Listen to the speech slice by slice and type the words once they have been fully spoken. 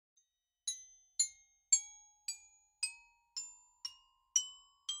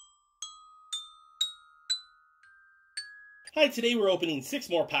Hi, today we're opening 6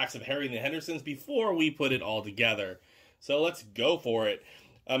 more packs of Harry and the Hendersons before we put it all together. So let's go for it.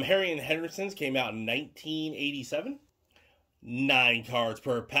 Harry and the Hendersons came out in 1987. 9 cards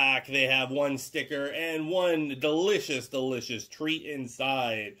per pack. They have 1 sticker and 1 delicious, delicious treat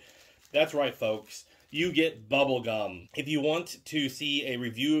inside. That's right, folks. You get bubblegum. If you want to see a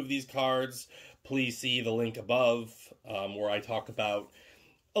review of these cards, please see the link above where I talk about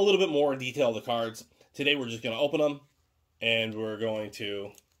a little bit more in detail of the cards. Today we're just going to open them. And we're going to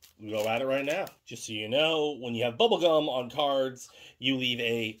go at it right now. Just so you know, when you have bubblegum on cards, you leave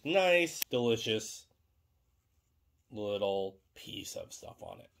a nice, delicious little piece of stuff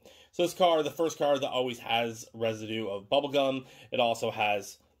on it. So this card, the first card that always has residue of bubblegum, it also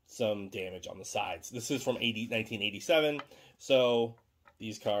has some damage on the sides. This is from 1987, so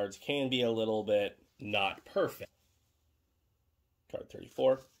these cards can be a little bit not perfect. Card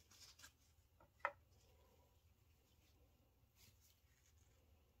 34.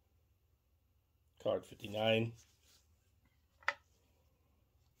 Card 59.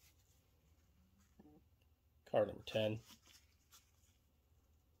 Card number 10.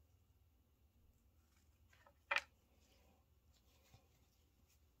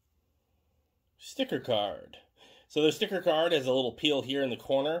 Sticker card. So the sticker card has a little peel here in the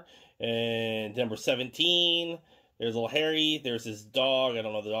corner. And number 17, there's a little Harry. There's his dog. I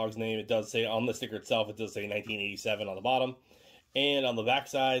don't know the dog's name. It does say on the sticker itself, it does say 1987 on the bottom. And on the back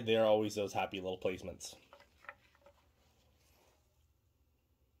side, there are always those happy little placements.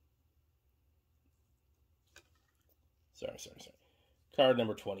 Sorry. Card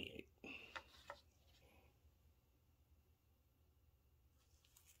number 28.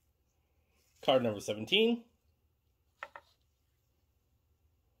 Card number 17.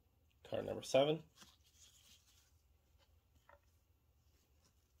 Card number 7.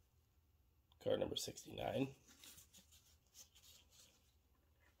 Card number 69.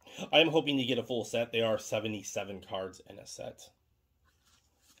 I'm hoping to get a full set. There are 77 cards in a set.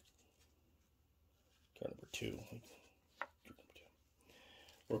 Card number 2.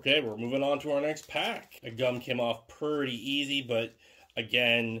 Okay, we're moving on to our next pack. The gum came off pretty easy, but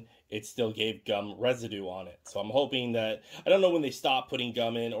again, it still gave gum residue on it. So I'm hoping that, I don't know when they stop putting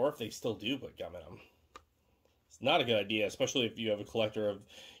gum in, or if they still do put gum in them. It's not a good idea, especially if you have a collector of,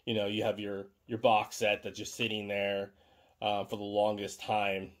 you have your box set that's just sitting there for the longest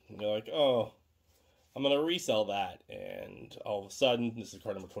time. And you're like, oh, I'm going to resell that. And all of a sudden, this is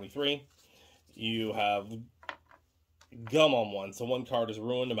card number 23, you have gum on one. So one card is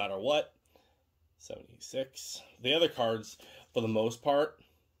ruined no matter what. 76. The other cards, for the most part,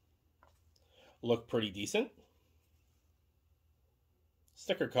 look pretty decent.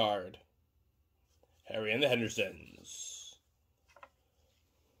 Sticker card. Harry and the Hendersons.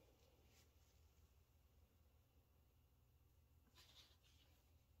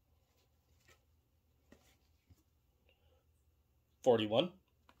 $41.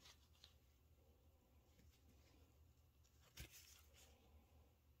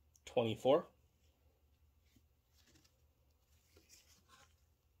 24.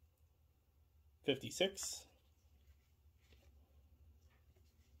 56.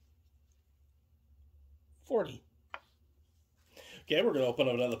 40. Okay, we're going to open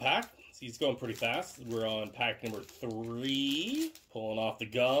up another pack. See, it's going pretty fast. We're on pack number 3. Pulling off the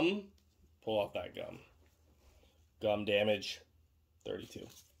gum. Pull off that gum. Gum damage, 32.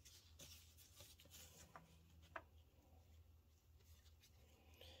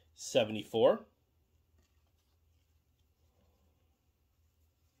 $74.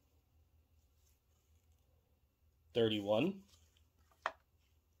 31.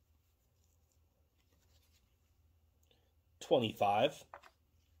 25.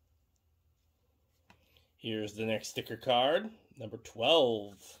 Here's the next sticker card, number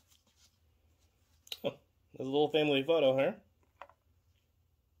 12. There's a little family photo here.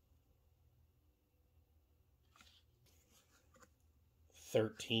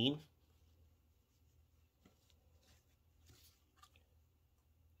 $13.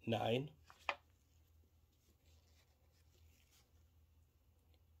 9.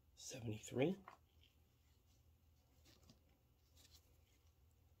 73.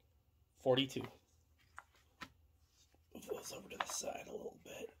 42. Move those over to the side a little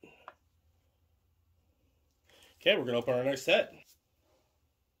bit. Okay, we're going to open our next set.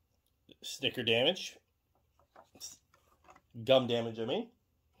 Sticker damage. Gum damage, I mean.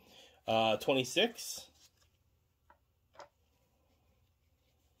 26.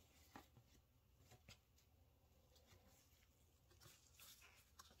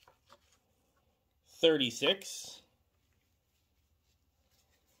 36.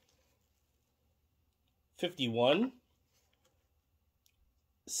 51.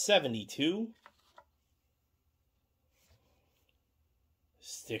 72.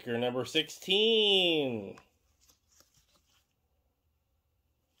 Sticker number 16.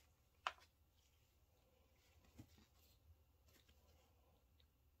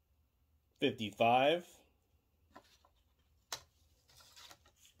 55.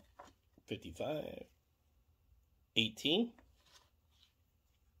 55. 18.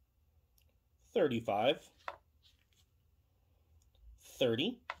 35.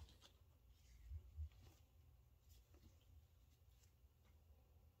 30.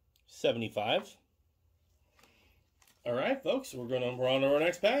 75. All right, folks, we're on to our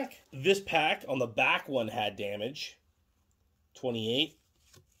next pack. This pack on the back one had damage. 28.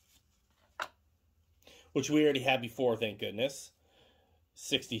 Which we already had before, thank goodness.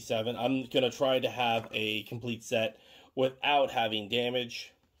 67. I'm going to try to have a complete set without having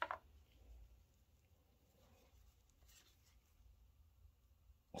damage.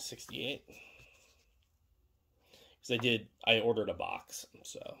 68. Because I ordered a box,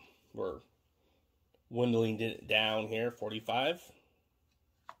 so we're dwindling it down here. 45.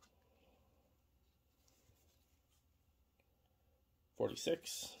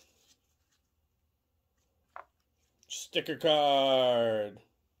 46. Sticker card.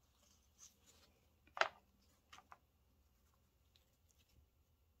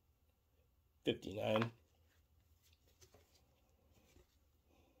 59.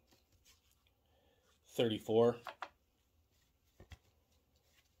 34.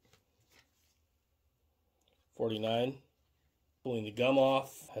 49. Pulling the gum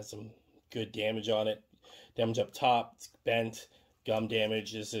off. Has some good damage on it. Damage up top. It's bent. Gum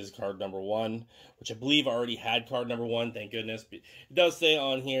damage. This is card number 1, which I believe already had card number 1. Thank goodness. But it does say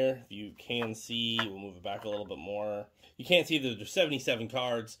on here, if you can see, we'll move it back a little bit more. You can't see that there's 77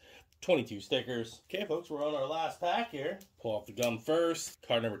 cards, 22 stickers. Okay, folks, we're on our last pack here. Pull off the gum first.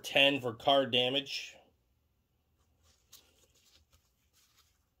 Card number 10 for card damage.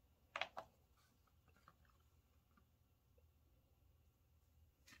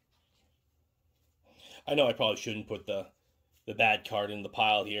 I know I probably shouldn't put the bad card in the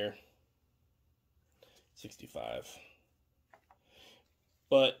pile here. 65.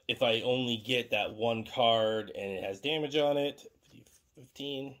 But if I only get that one card and it has damage on it,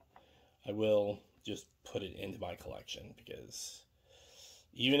 15, I will just put it into my collection, because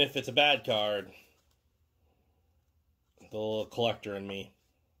even if it's a bad card, the little collector in me.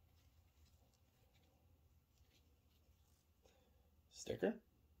 Sticker.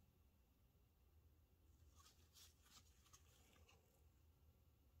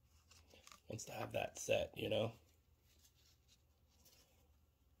 Wants to have that set, you know.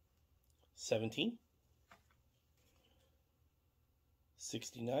 17.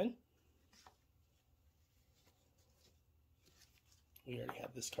 69. We already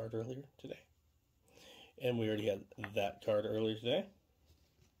had this card earlier today. And we already had that card earlier today.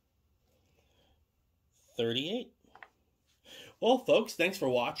 38. Well, folks, thanks for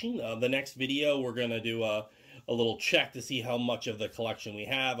watching. The next video, we're going to do a little check to see how much of the collection we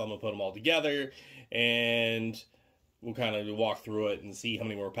have. I'm going to put them all together, and we'll kind of walk through it and see how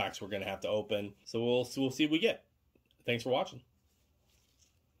many more packs we're going to have to open. So we'll see what we get. Thanks for watching. If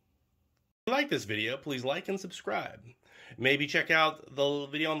you like this video, please like and subscribe. Maybe check out the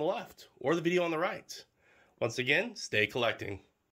video on the left or the video on the right. Once again, stay collecting.